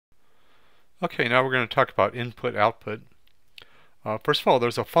Okay, now we're going to talk about input-output. First of all,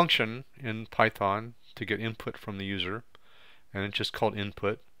 there's a function in Python to get input from the user, and it's just called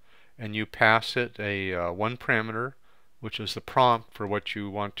input. And you pass it a one parameter, which is the prompt for what you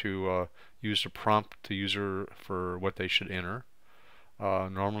want to use to prompt the user for what they should enter.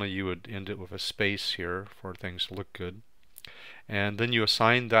 Normally you would end it with a space here for things to look good. And then you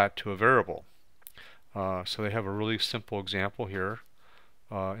assign that to a variable. So they have a really simple example here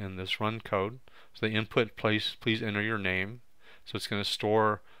in this run code. So the input, please enter your name. So it's going to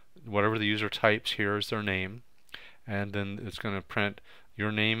store whatever the user types here as their name, and then it's going to print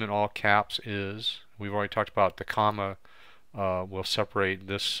your name in all caps is. We've already talked about the comma will separate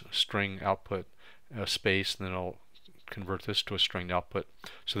this string output space, and then it'll convert this to a string output.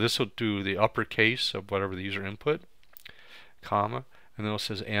 So this will do the uppercase of whatever the user input, comma, and then it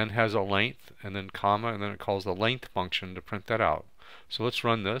says and has a length, and then comma, and then it calls the length function to print that out. So let's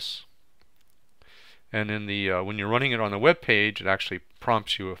run this. And in the when you're running it on the web page, it actually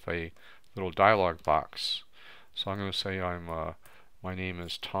prompts you with a little dialog box. So I'm going to say my name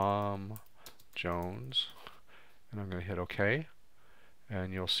is Tom Jones, and I'm going to hit OK,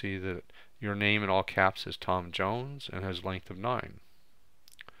 and you'll see that your name in all caps is Tom Jones and has length of 9.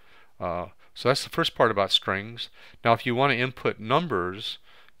 So that's the first part about strings. Now if you want to input numbers,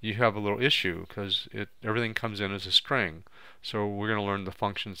 you have a little issue because everything comes in as a string. So we're going to learn the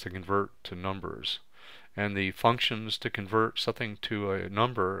functions to convert to numbers. And the functions to convert something to a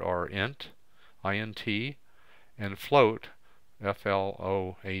number are int, int, and float,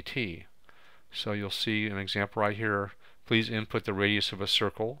 float. So you'll see an example right here. Please input the radius of a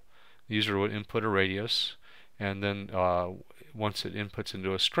circle. The user would input a radius, and then once it inputs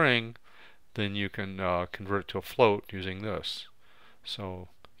into a string, then you can convert it to a float using this. So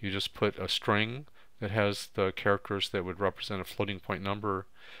you just put a string that has the characters that would represent a floating point number,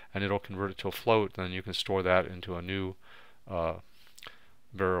 and it'll convert it to a float, and then you can store that into a new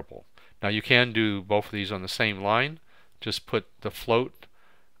variable. Now you can do both of these on the same line. Just put the float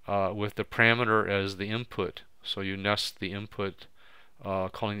with the parameter as the input. So you nest the input,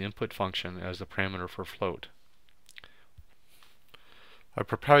 calling the input function as the parameter for float. I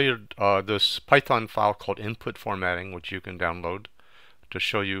prepared this Python file called input formatting, which you can download to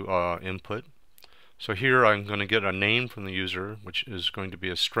show you input. So here I'm going to get a name from the user, which is going to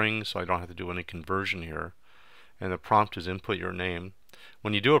be a string, so I don't have to do any conversion here. And the prompt is input your name.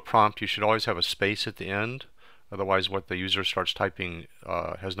 When you do a prompt, you should always have a space at the end. Otherwise, what the user starts typing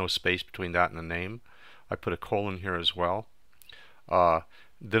has no space between that and the name. I put a colon here as well.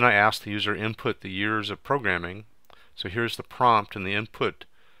 Then I ask the user input the years of programming. So here's the prompt, and the input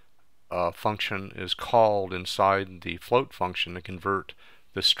function is called inside the float function to convert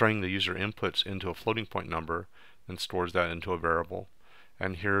the string the user inputs into a floating point number and stores that into a variable.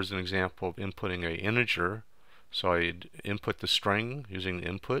 And here's an example of inputting an integer. So I input the string using the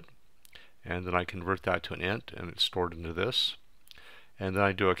input, and then I convert that to an int, and it's stored into this. And then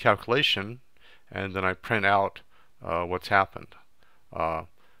I do a calculation, and then I print out what's happened. Now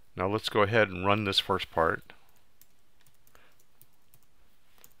let's go ahead and run this first part,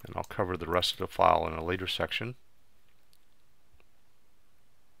 and I'll cover the rest of the file in a later section.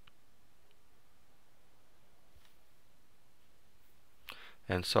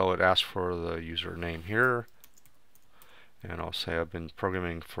 And so it asks for the username here, and I'll say I've been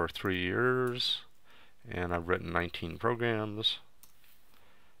programming for 3 years, and I've written 19 programs,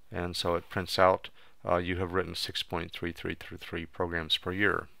 and so it prints out you have written 6.3333 programs per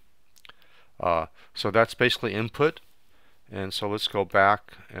year. So that's basically input. And so let's go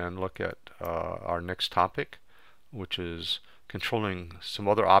back and look at our next topic, which is controlling some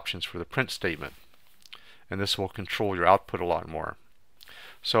other options for the print statement. And this will control your output a lot more.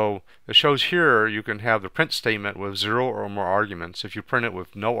 So it shows here you can have the print statement with 0 or more arguments. If you print it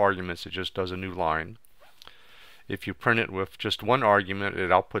with no arguments, it just does a new line. If you print it with just one argument,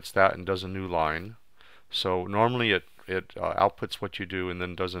 it outputs that and does a new line. So normally it outputs what you do and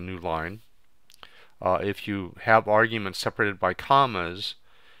then does a new line. If you have arguments separated by commas,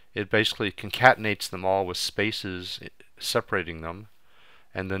 it basically concatenates them all with spaces separating them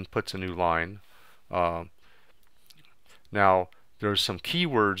and then puts a new line. Now there's some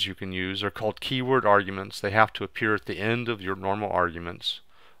keywords you can use. They're called keyword arguments. They have to appear at the end of your normal arguments,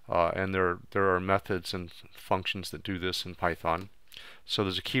 and there are methods and functions that do this in Python. So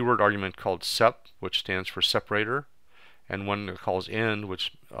there's a keyword argument called sep, which stands for separator, and one that calls end,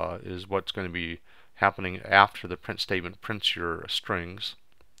 which is what's going to be happening after the print statement prints your strings.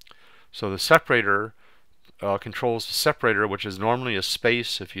 So the separator controls the separator, which is normally a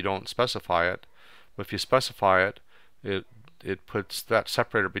space if you don't specify it. But if you specify it, it puts that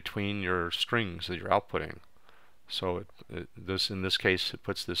separator between your strings that you're outputting. So in this case, it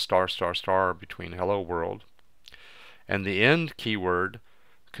puts this star star star between hello world. And the end keyword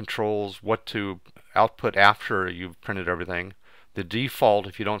controls what to output after you've printed everything. The default,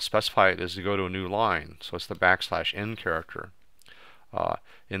 if you don't specify it, is to go to a new line. So it's the \n character.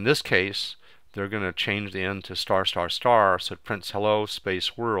 In this case, they're going to change the end to star star star, so it prints hello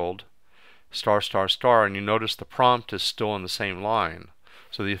space world star star star, and you notice the prompt is still on the same line.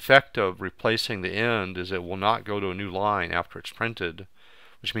 So the effect of replacing the end is it will not go to a new line after it's printed,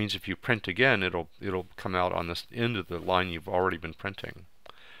 which means if you print again, it'll come out on this end of the line you've already been printing.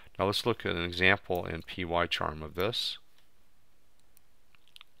 Now let's look at an example in PyCharm of this.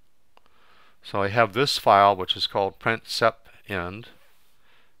 So I have this file which is called print sep end,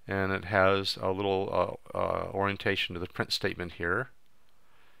 and it has a little orientation to the print statement here.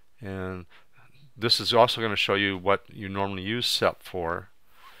 And this is also going to show you what you normally use sep for.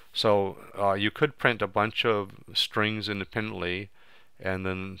 So you could print a bunch of strings independently and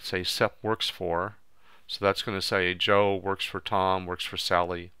then say sep works for. So that's going to say Joe works for Tom, works for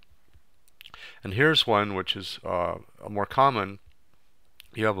Sally. And here's one which is more common.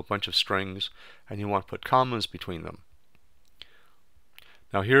 You have a bunch of strings and you want to put commas between them.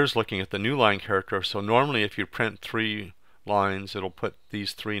 Now here's looking at the new line character. So normally if you print 3 lines, it'll put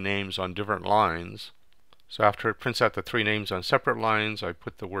these 3 names on different lines. So after it prints out the 3 names on separate lines, I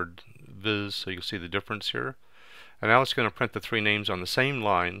put the word viz so you can see the difference here. And now it's going to print the 3 names on the same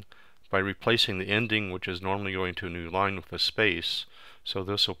line by replacing the ending, which is normally going to a new line, with a space. So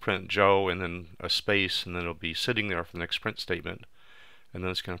this will print Joe and then a space, and then it'll be sitting there for the next print statement. And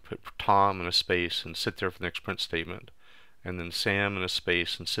then it's going to put Tom and a space and sit there for the next print statement. And then Sam and a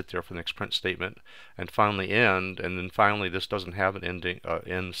space and sit there for the next print statement. And finally end, and then finally this doesn't have an ending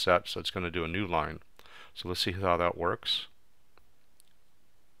end set, so it's going to do a new line. So let's see how that works.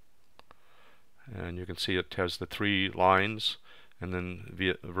 And you can see it has the 3 lines, and then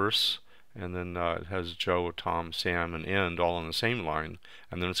via verse, and then it has Joe, Tom, Sam, and end all on the same line,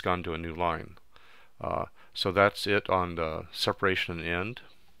 and then it's gone to a new line. So that's it on the separation and end.